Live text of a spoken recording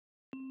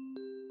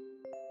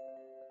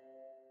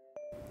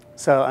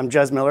So I'm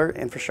Jez Miller,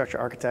 infrastructure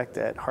architect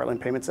at Heartland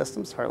Payment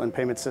Systems. Heartland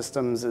Payment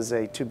Systems is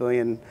a $2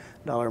 billion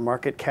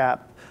market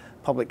cap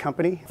public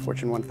company,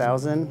 Fortune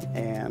 1000,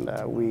 and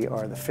we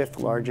are the 5th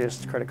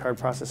largest credit card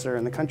processor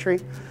in the country.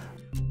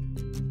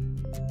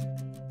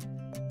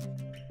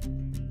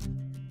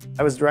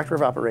 I was director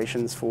of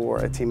operations for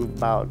a team of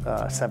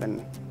about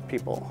 7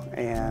 people,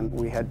 and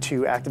we had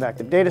 2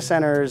 active data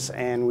centers,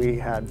 and we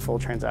had full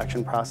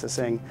transaction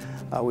processing.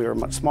 We were a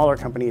much smaller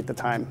company at the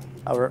time,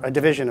 a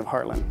division of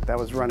Heartland that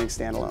was running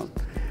standalone.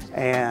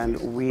 And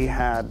we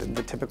had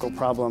the typical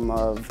problem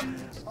of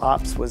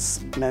ops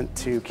was meant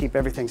to keep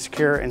everything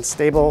secure and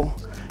stable,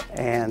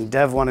 and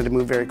dev wanted to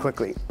move very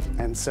quickly.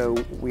 And so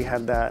we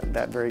had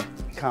that very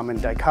common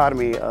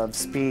dichotomy of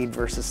speed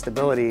versus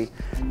stability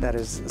that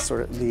is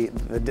sort of the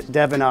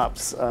dev and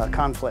ops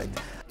conflict.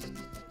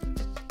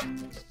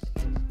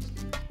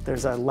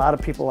 There's a lot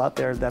of people out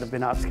there that have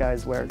been ops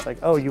guys where it's like,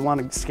 oh, you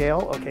want to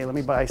scale? Okay, let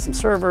me buy some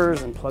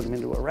servers and plug them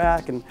into a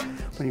rack. And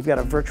when you've got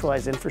a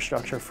virtualized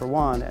infrastructure for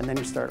one, and then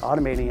you start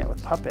automating it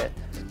with Puppet,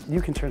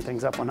 you can turn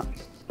things up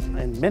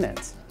in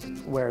minutes,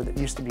 where it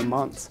used to be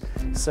months.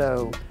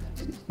 So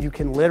you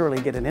can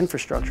literally get an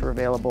infrastructure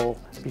available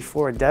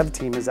before a dev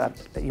team is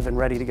even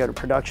ready to go to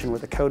production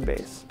with a code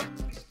base.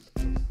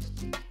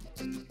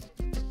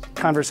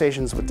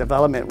 Conversations with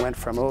development went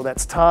from, oh,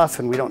 that's tough,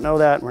 and we don't know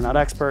that, and we're not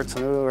experts,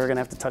 and oh, we're going to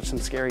have to touch some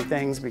scary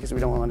things because we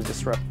don't want to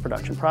disrupt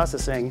production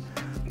processing.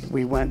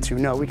 We went to,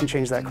 no, we can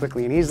change that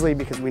quickly and easily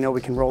because we know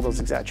we can roll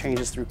those exact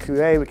changes through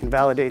QA, we can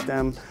validate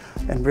them,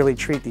 and really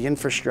treat the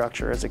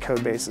infrastructure as a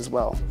code base as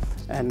well.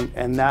 And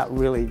that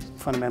really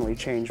fundamentally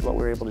changed what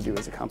we were able to do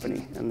as a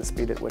company and the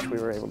speed at which we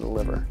were able to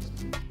deliver.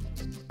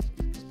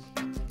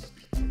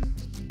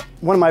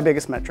 One of my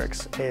biggest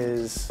metrics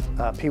is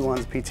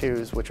P1s,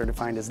 P2s, which are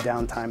defined as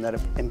downtime that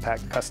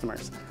impact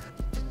customers.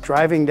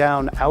 Driving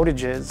down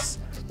outages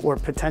or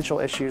potential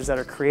issues that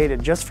are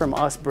created just from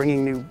us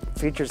bringing new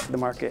features to the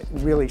market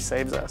really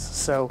saves us.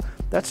 So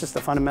that's just a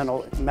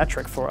fundamental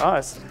metric for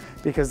us,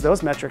 because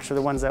those metrics are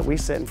the ones that we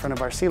sit in front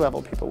of our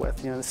C-level people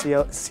with. You know, the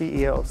CEO,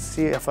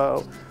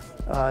 CFO,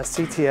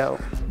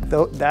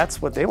 CTO,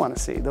 that's what they want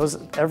to see.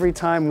 Every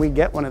time we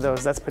get one of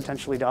those, that's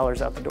potentially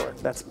dollars out the door.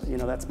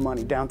 That's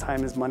money.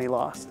 Downtime is money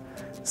lost.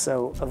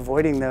 So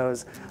avoiding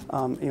those,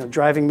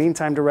 driving mean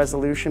time to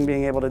resolution,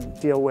 being able to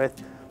deal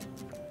with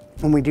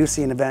when we do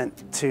see an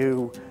event,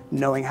 to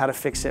knowing how to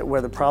fix it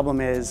where the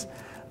problem is,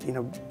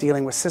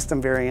 dealing with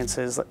system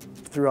variances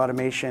through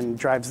automation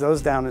drives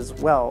those down as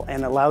well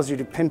and allows you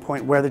to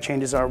pinpoint where the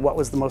changes are, what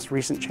was the most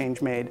recent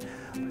change made.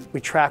 We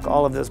track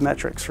all of those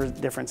metrics for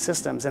different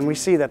systems, and we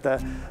see that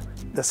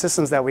the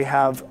systems that we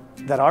have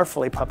that are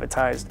fully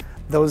puppetized,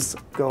 those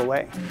go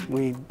away.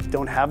 We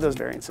don't have those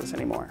variances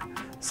anymore.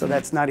 So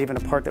that's not even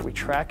a part that we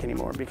track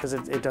anymore because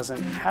it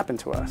doesn't happen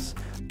to us.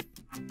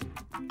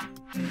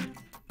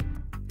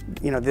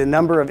 The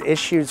number of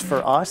issues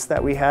for us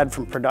that we had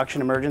from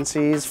production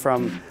emergencies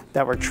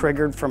that were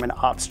triggered from an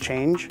ops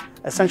change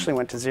essentially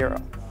went to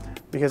 0,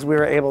 because we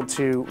were able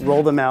to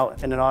roll them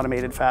out in an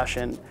automated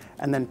fashion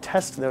and then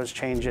test those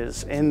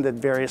changes in the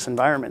various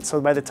environments. So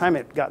by the time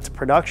it got to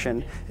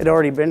production, it had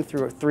already been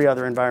through 3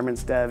 other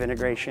environments: dev,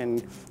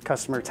 integration,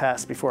 customer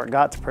test, before it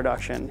got to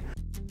production.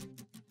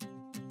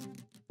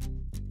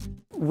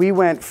 We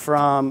went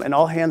from an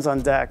all hands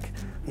on deck,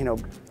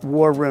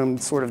 war room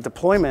sort of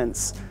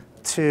deployments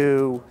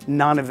to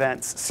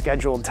non-events,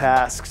 scheduled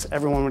tasks.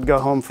 Everyone would go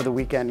home for the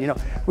weekend.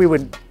 We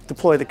would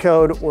deploy the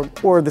code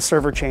or the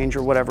server change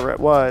or whatever it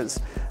was,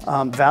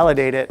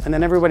 validate it, and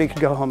then everybody could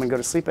go home and go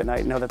to sleep at night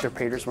and know that their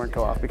pagers weren't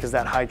go off because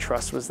that high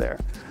trust was there.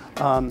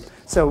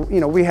 So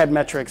we had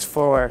metrics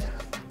for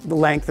the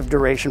length of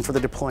duration for the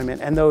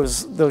deployment, and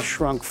those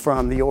shrunk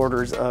from the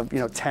orders of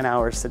 10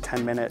 hours to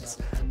 10 minutes.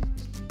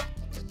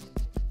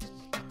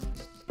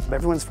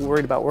 Everyone's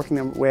worried about working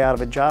their way out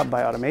of a job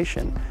by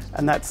automation,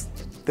 and that's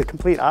the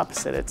complete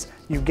opposite. It's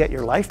you get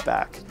your life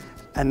back,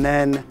 and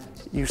then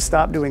you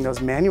stop doing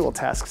those manual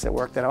tasks at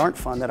work that aren't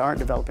fun, that aren't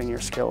developing your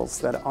skills,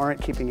 that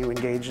aren't keeping you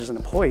engaged as an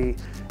employee,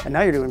 and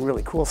now you're doing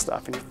really cool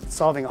stuff, and you're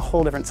solving a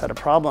whole different set of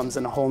problems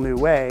in a whole new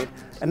way,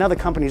 and now the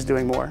company's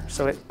doing more,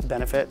 so it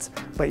benefits,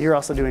 but you're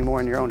also doing more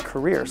in your own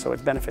career, so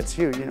it benefits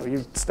you.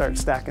 You start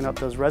stacking up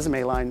those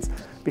resume lines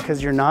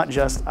because you're not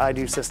just, I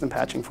do system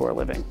patching for a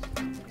living.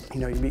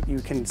 You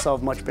can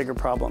solve much bigger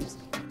problems.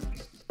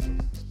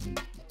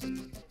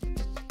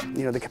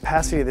 The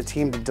capacity of the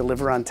team to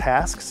deliver on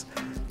tasks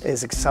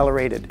is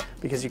accelerated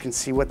because you can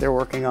see what they're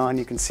working on,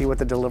 you can see what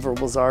the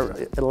deliverables are.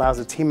 It allows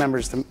the team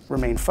members to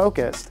remain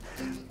focused,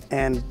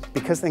 and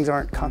because things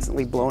aren't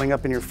constantly blowing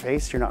up in your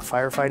face, you're not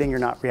firefighting, you're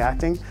not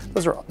reacting,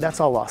 that's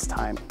all lost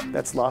time.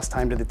 That's lost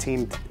time to the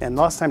team and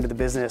lost time to the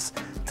business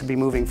to be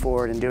moving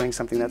forward and doing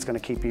something that's going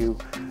to keep you,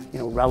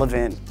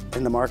 relevant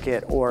in the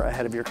market or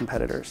ahead of your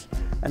competitors.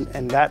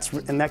 And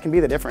that can be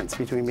the difference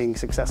between being a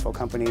successful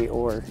company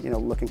or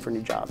looking for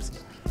new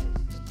jobs.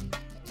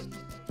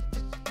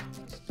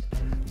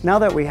 Now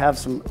that we have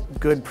some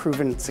good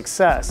proven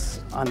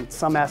success on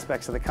some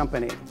aspects of the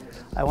company,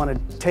 I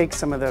want to take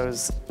some of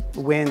those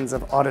wins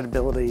of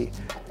auditability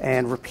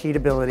and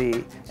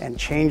repeatability and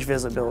change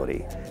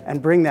visibility,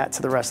 and bring that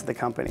to the rest of the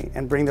company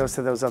and bring those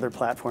to those other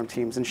platform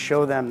teams and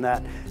show them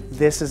that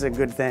this is a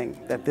good thing,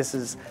 that this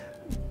is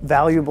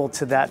valuable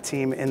to that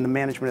team in the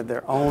management of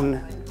their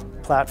own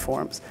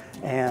platforms.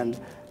 And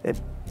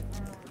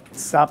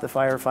stop the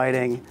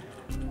firefighting,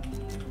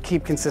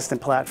 keep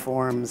consistent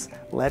platforms,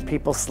 let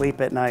people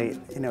sleep at night,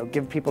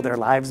 give people their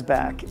lives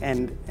back,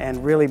 and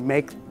really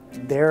make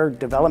their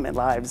development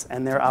lives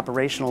and their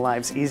operational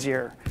lives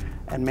easier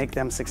and make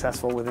them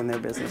successful within their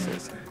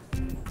businesses.